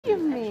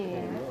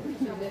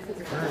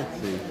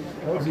currency.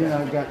 I mean,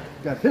 I've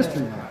got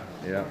history now.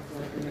 Yeah.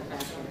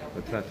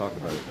 Let's not talk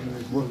about it.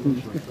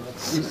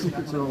 These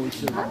secrets are always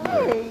said.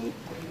 Hey.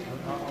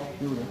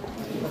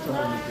 That's a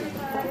whole new thing.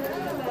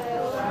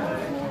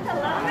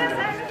 Hello, Miss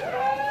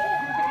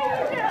How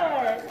you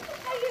doing?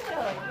 How you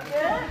doing?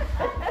 Good?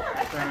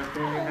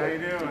 How you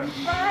doing?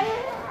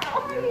 Brian, how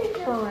are you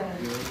doing?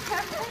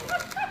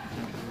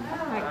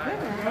 Oh my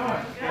goodness.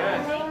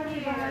 Thank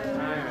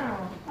you.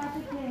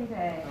 Happy King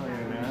Day. Oh,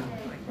 yeah, man.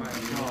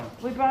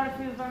 We brought a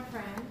few of our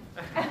friends.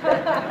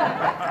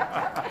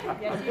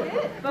 Yes, you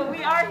did. But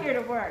we are here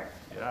to work.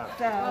 Yeah.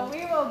 So Well,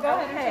 we will go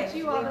ahead and put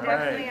you all we the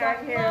definitely are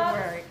here to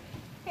work.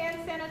 hand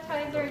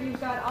sanitizer. You've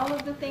got all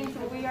of the things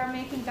that we are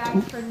making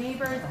bags for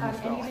neighbors.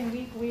 Any given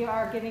week, we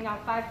are giving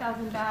out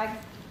 5,000 bags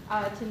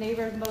to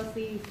neighbors,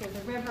 mostly east of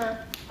the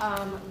river.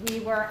 We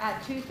were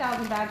at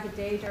 2,000 bags a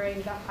day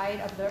during the height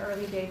of the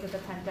early days of the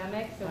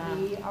pandemic. So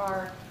we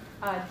are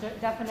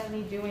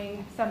definitely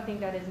doing something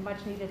that is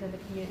much needed in the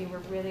community. We're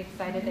really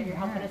excited that you're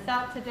helping us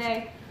out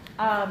today.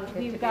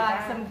 We've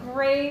got some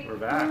great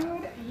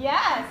food.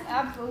 Yes,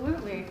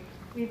 absolutely.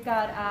 We've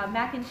got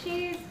mac and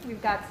cheese.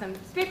 We've got some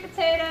sweet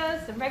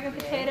potatoes, some regular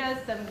potatoes,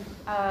 some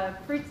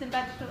fruits and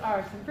vegetables,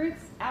 or some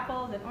fruits,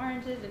 apples and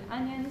oranges and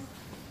onions.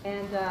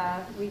 And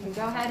we can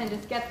go ahead and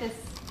just get this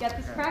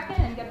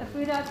cracking and get the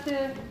food out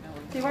to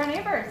our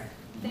neighbors.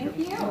 Thank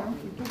you.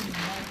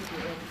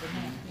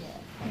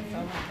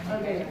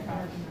 Okay.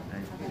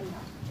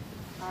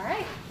 All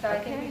right, so I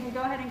think we can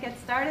go ahead and get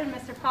started.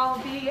 Mr. Paul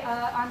will be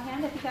on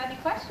hand if you have any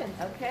questions.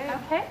 Okay.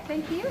 Okay,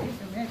 thank you.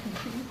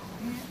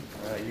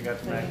 You got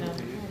the mac and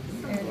cheese?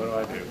 What do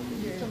I do?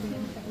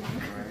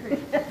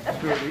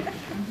 2 of each?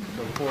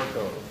 So 4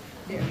 total.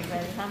 There, you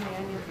guys, how many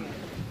onions do you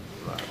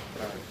put?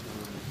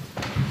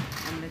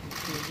 I'm looking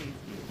for these,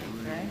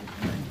 right?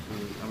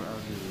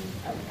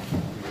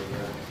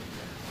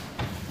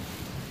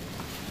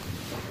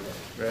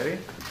 Ready?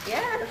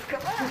 Yes,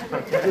 come on.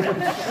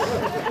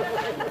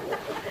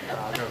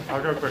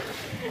 I'll go quicker.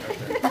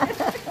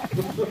 Okay.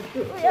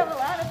 We have a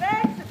lot of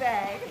bags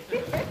today.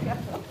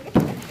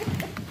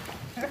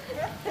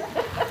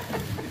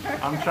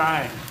 I'm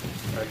trying.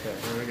 Okay,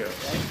 here we go.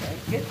 Okay,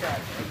 good job.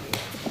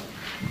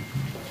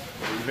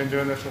 You've been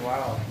doing this a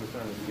while, Ms.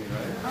 Ernestine,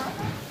 right?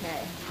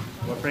 Okay.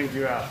 What brings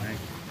you out? Why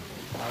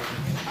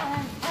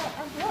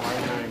are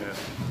you doing this?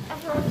 I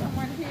brought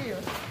someone here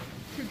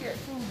to get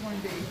food one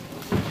day,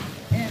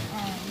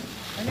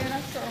 and then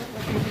I saw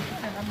what they did,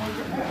 and I made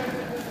it.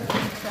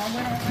 So I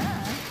went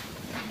online,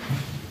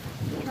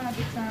 tried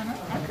to sign up.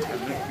 I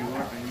couldn't get it,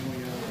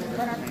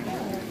 but I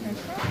called, and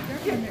some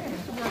gentleman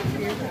used to work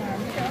here,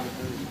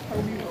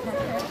 told me what my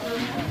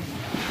password was.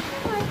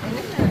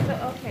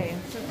 Okay,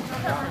 so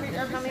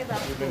tell me about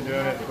You've been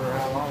doing it for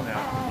how long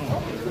now?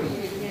 Over 3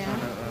 years. yeah.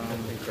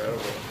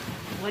 Incredible.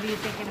 What are you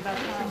thinking about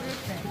It's a now? good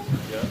thing.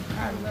 Yep.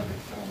 I love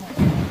it so much.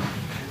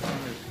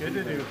 It's good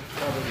to do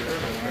public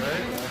service,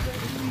 right?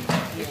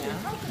 Yeah.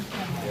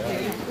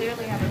 You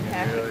clearly have a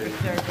passion for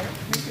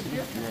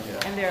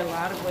service, and there are a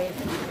lot of ways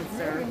that you can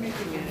serve the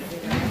community.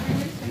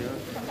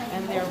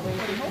 And there are ways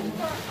that you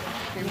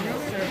can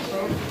serve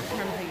both in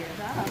terms of your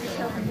job.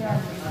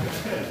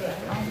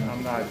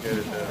 I'm not good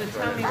at So this.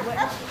 tell me,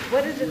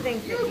 what are the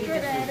things that you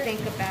just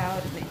think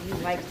about that you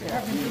like to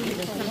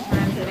even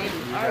sometimes maybe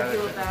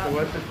argue about? So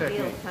what's the feel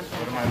technique? something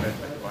What am I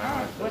missing? Why am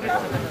I What are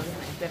some of those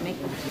things that make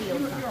you feel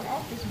You're something? an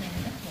office man,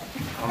 that's what.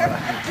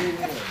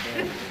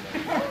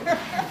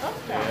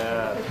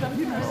 Yeah. It's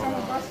something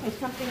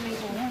that makes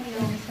you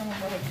feel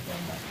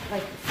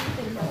like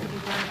something that can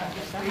be done about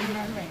yourself.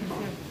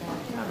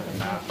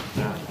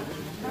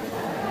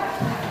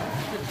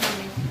 So tell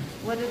me,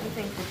 what are the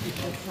things that you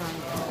do from?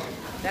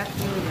 That's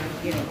really what I'm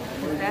getting.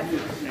 Because that's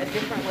a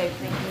different way of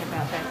thinking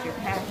about that's your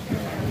passion.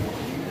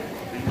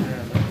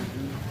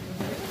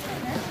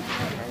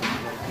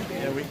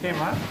 Yeah, we came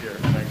last year.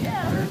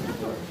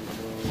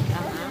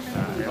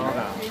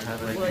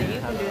 Well, you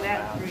can do that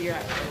through your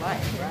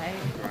life,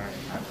 right?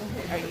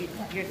 Are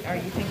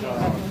you thinking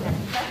about doing that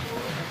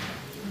professionally?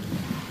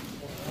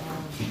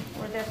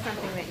 Or that's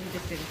something that you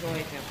just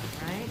enjoy doing,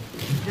 right?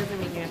 Doesn't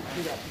mean you have to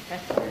do that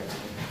professionally.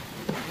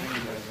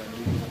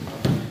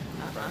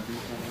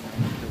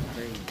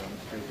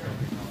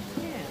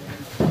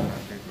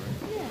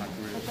 Yeah,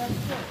 but that's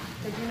good.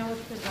 Because you know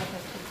what's good about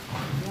that?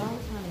 You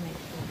always want to make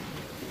sure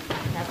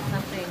you have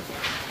something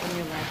in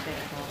your life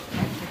that's called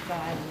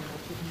exercise and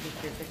what you can do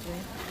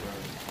physically.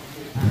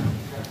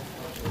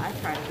 I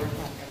try to work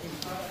out every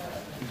day.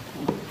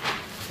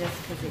 Just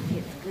because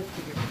it's good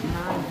for your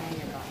mind and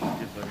your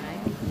body,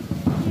 right?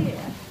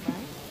 Yeah,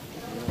 right?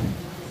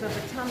 So,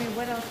 but tell me,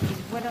 what else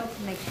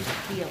makes you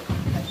feel?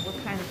 Like, what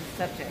kind of a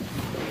subject do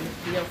you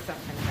feel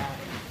something about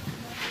it?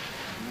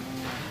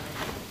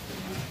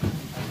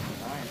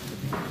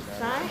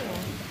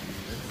 Science.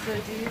 So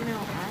do you know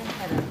I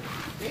had a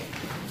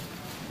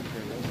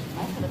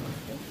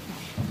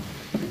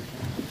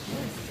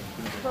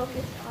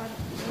focused on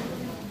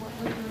what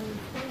we're doing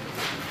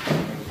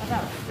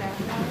about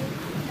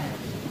satellites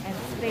and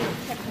space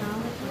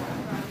technology.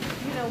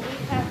 You know, we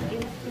have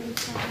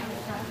instruments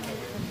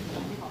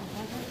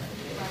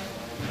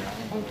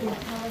And can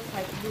tell us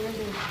like where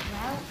there's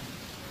drought,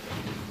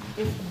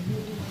 it's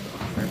really.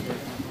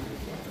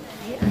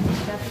 Yeah,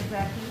 that's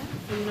exactly it.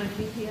 So you know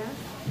GPS?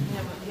 You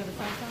have a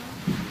cell phone?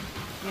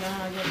 You know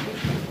how you have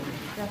GPS?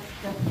 That's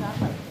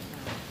stoplight.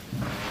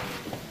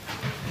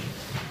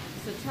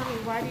 So tell me,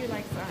 why do you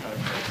like science?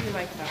 What do you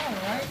like about All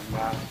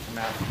right.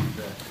 Math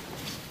today.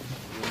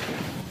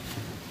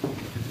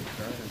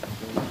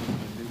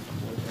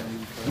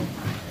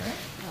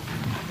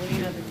 Well, you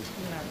know, the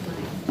thing about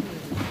science too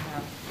is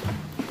about,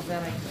 is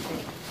that like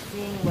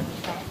seeing what's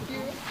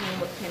possible, seeing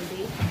what can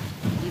be,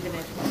 even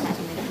if it's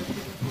happening in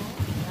people's world,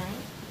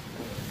 right?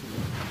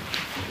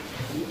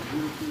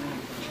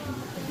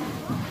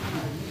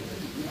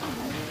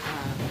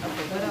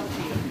 Okay, what else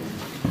do you do?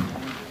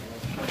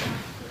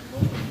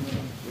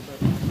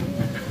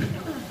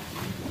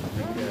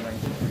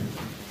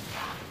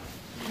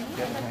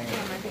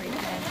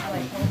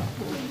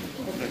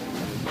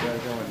 You gotta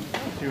go in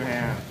 2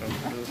 hands.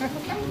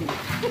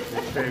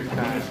 Save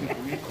time.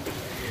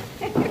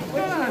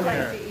 What do you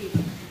like to eat?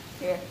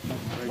 Here.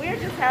 We're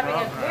just having a,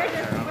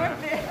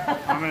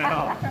 I'm gonna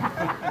help.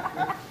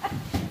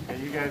 Okay,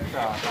 you guys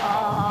talk.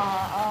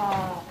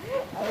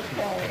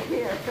 Okay,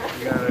 here.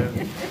 You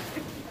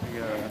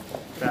gotta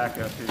back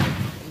up here.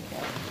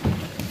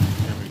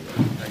 There we go.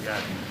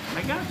 I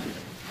got you.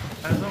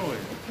 As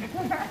always.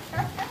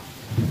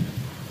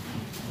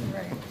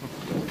 Right.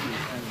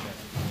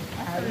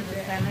 The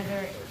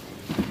senator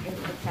is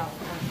the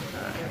California.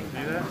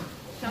 See that?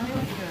 Show me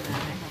what you're doing now.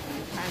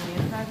 Try the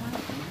inside one?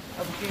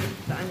 Oh, but here's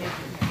the onions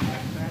in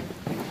there, right?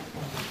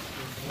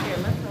 Here,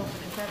 let's open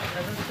it.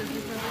 Are those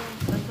scissors over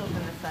there? Let's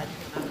open this side and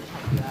I'm going to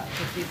help you out.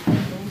 Because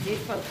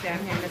these folks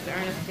down here, Mr.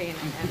 Ernestine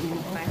and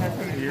my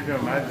husband. You're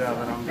doing my job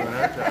and I'm doing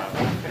our job.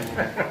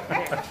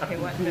 Okay,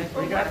 what?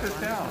 We got this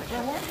down.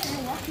 Well, one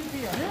thing, what you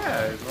do?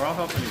 Yeah, we're all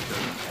helping each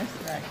other. That's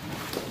right.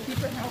 Keep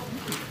it helping.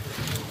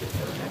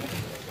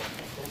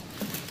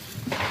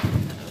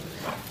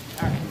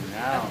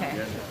 Now, Okay.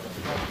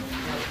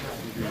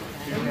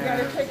 You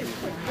gotta take a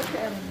quick look at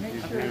them and make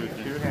you sure. do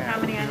 2 hands. How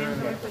many onions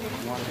are we putting?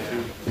 1, 2.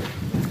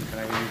 And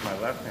I can use my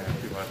left hand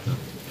if you want to.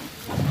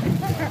 I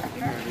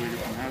graduated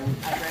from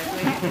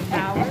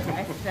Howard.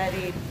 I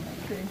studied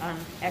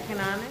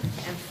economics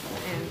and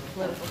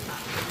political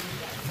science.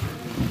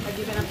 Have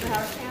you been up to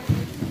Howard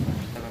campus?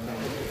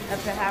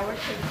 Up to Howard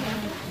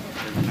campus?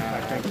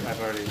 I think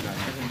I've already done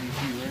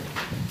it.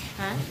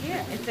 Huh?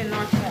 Yeah, it's in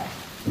Northwest.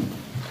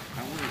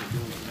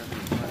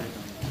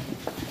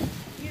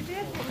 You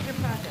did? What was your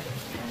project?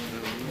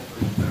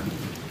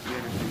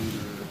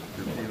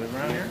 Do you live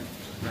around here?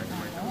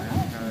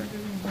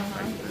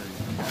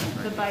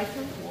 The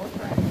bison?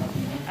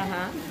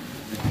 Uh-huh.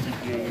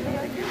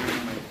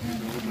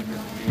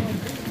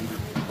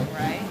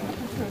 Right.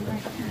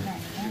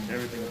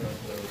 Everything about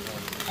those.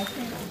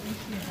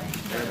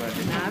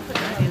 Now I put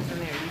the onions in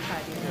there. You try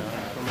these.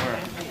 From where?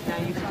 Now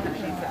you can cut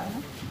these up.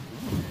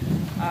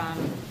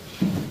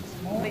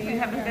 But you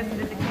haven't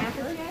visited the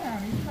campus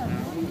yet?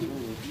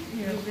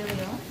 You really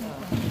are.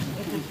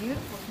 It's a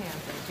beautiful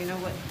campus. You know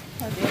what?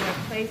 There's a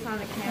place on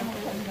the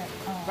campus,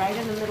 right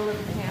in the middle of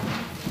the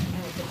campus,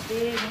 and it's a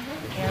big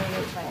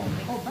area, it's like a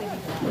big city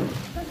block, and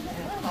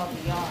it's called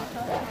the Yard.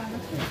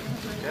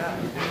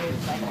 And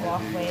there's like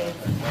walkways.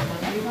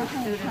 When we were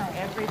students,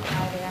 every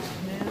Friday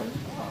afternoon,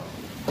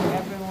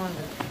 everyone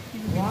would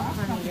walk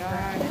on the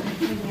yard and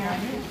sing our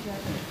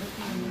music and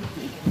listen to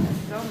music.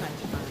 It's so much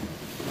fun.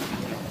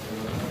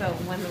 So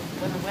when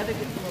the weather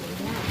gets a little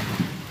warm,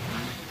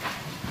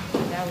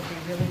 that would be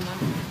really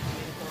nice.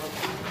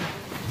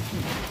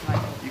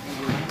 Like, You can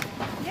go in.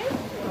 yeah, you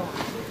can go on.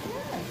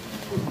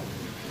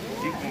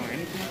 You can go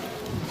anything.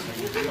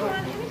 You can go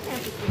on any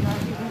campus you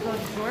like. You can go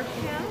to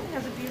Georgetown, it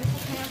has a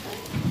beautiful campus.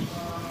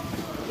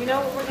 You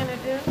know what we're going to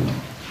do?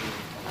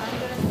 I'm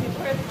going to see,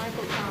 where's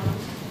Michael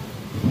Collins?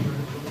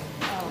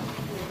 Oh.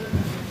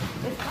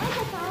 Is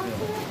Michael Collins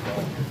here?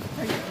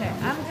 Okay,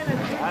 I'm going to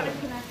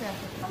disconnect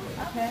after.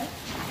 Okay?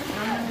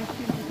 I'm going to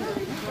choose to do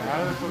it. How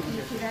are they supposed to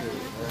get See that?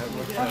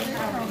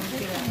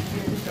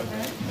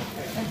 this?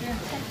 And then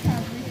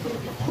sometimes we put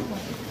it on.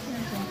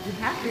 You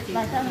have to see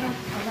Like I know it.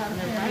 a lot of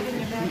They're right in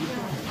your parents,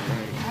 backyard.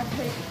 I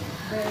take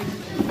bags.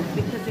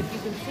 Because if you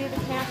can see the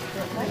campus,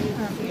 then you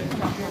can see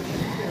yourself on the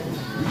campus.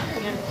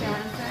 You understand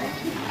what I'm saying?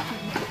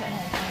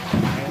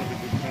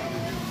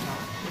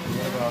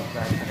 What about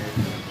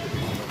vaccination?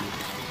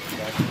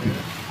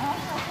 Vaccinated?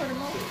 Also, for the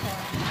most part,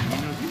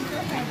 you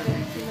still have to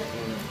do it.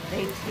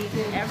 They teach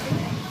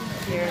everything.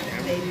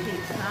 They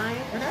teach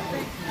science. But I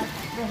think,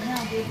 well, now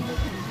they're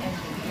looking at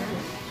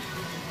engineering.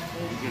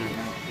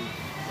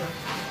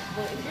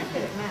 Well, if you're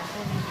good at math,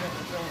 then you get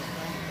the growth,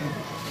 right?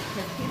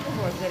 Because people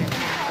who are good at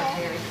math are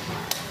very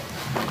smart.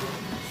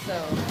 So,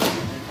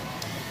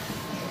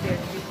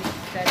 you could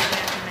study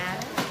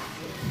mathematics.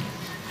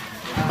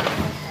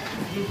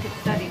 You could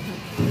study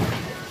computers.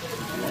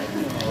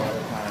 A lot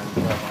of times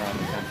driving around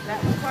the country. That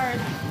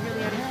requires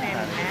really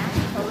understanding math,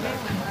 coding,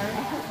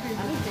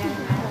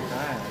 understanding math.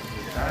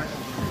 Science.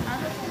 I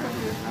don't know what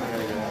it is. I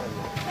gotta get out of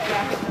here.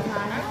 Yeah,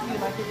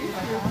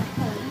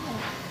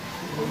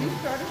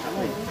 started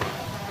school.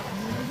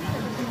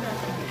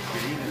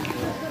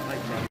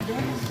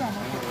 During the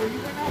summer, before you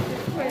went out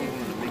this way,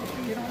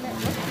 get on that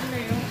Western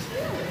Mail.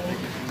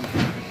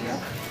 Yeah.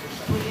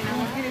 Well, you know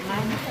what? Get it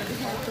from me, 'cause it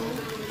has those.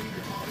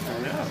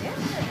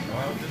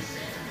 Well,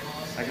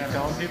 I got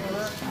telling people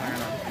that.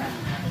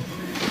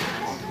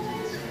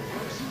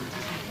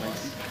 A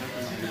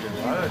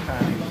lot of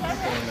times, people know.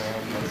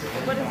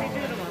 What does he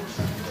do to him? A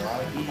lot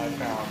of people I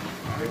found,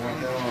 they went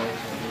there,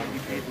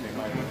 they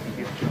might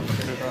get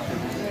took off in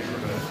the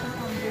neighborhood.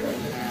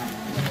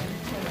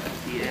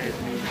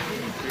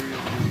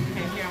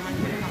 Okay, here, I'm gonna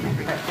get it on my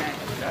bag.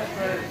 That's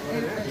right.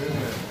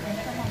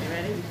 You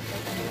ready?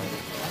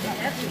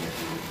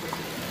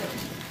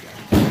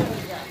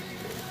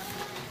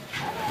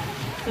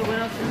 So what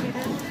else did he do?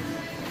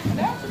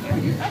 That's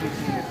good. You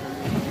understand?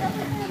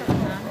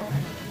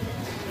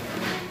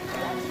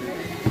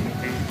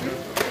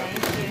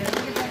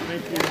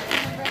 Thank you.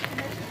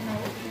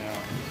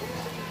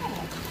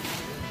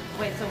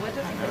 Wait, so what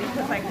does he put? He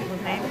puts like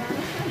people's names on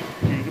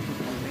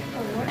it?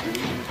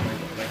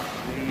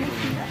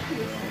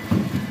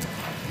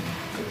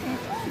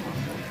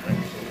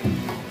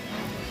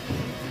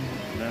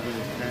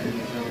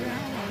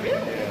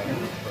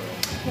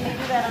 Can you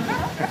do that on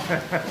top?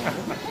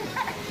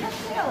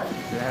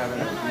 They're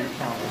having a deep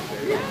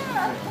conversation.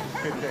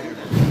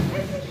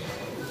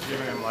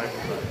 Giving him life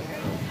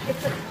advice.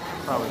 It's a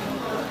Probably not.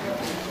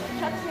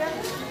 Chuck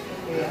Taylor.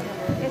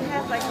 It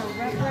has like a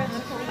rubber and the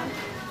police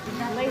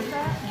lace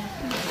up.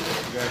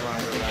 You guys want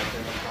to go back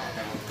there and talk?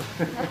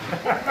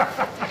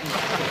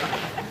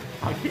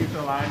 I'll keep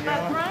the line But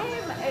going. Brian,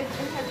 it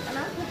has an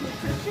uncle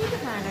who's a shoe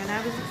designer, and I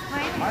was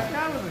explaining. My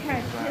dad was a shoe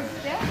His designer.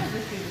 dad was a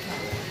shoe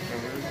designer.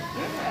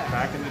 Yeah.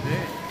 Back in the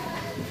day.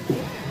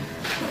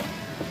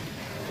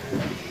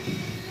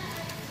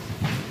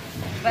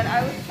 But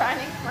I was trying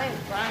to explain to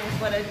Brian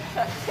what a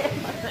Chuck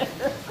Taylor is.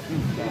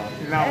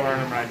 He's not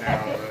wearing them right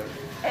now, but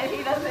And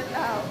he doesn't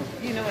know.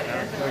 You know what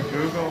air so door is?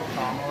 Google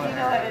Kamala You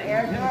know what an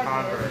air Harris door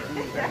Converse. is?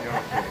 Then you'll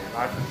see.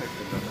 Lots of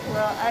pictures of it.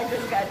 Well, I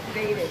just got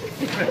baited.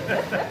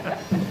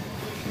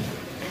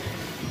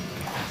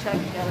 Chuck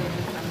Taylor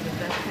is some of the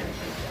best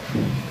Tennessee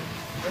shows.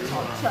 They're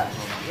called Chuck.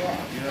 Yeah,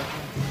 Yeah.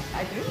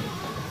 I do.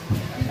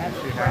 That's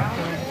You brown.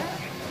 have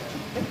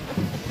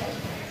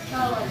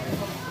Yeah. Like,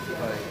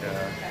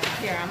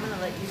 Here, I'm gonna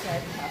let you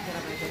guys talk it.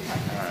 I'm gonna go talk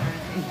to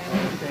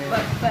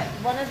But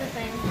one of the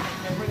things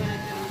that we're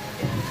gonna do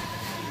is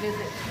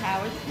visit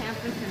Howard's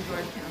campus in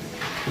Georgetown,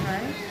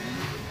 right?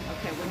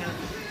 Okay, we're gonna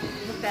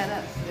look that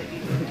up so that you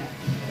do that.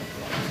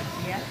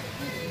 Yeah?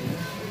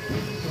 You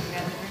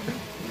got it, Brenda?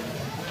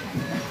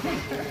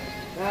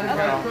 Madam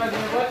Vice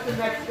President, what's the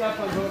next step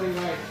on voting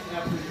rights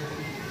after your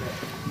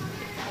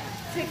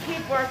To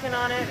keep working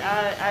on it,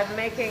 I'm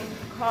making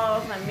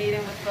calls, I'm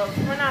meeting with folks.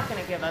 We're not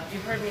going to give up.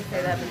 You've heard me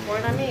say that before,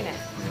 and I mean it.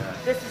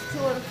 This is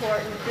too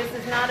important. This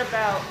is not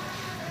about,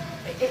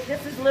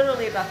 this is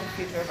literally about the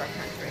future of our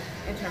country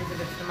in terms of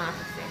its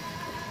democracy.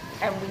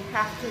 And we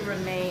have to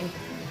remain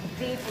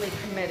deeply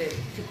committed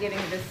to getting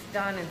this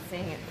done and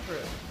seeing it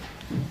through.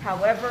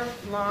 However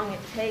long it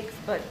takes,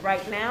 but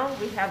right now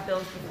we have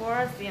bills before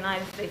us. The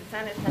United States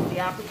Senate has the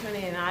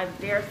opportunity, and I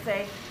dare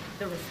say,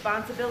 the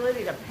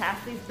responsibility to pass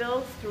these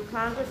bills through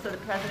Congress so the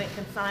President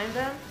can sign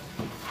them.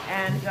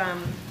 And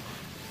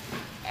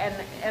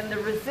the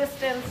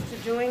resistance to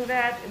doing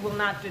that will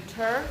not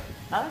deter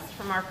us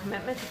from our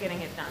commitment to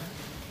getting it done.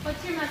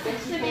 What's your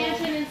message to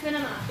Manchin and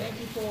Sinema? Thank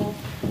you, Paul.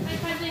 Vice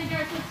President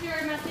Harris, what's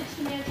your message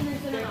to Manchin and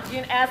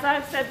Sinema? As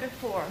I've said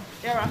before,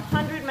 there are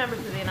 100 members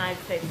of the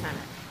United States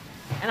Senate.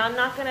 And I'm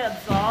not going to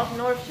absolve,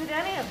 nor should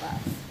any of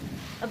us,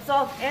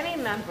 absolve any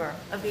member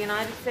of the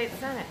United States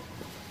Senate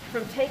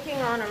from taking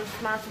on a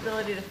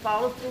responsibility to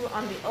follow through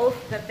on the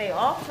oath that they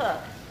all took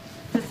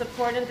to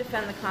support and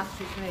defend the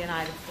Constitution of the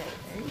United States.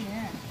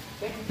 Amen.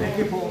 Thank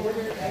you, Paul.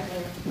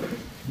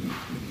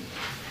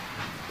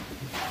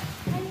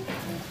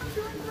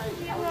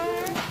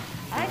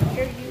 I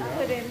hear you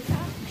put in $200.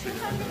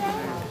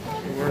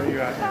 where are you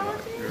at?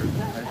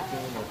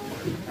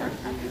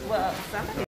 Well, somebody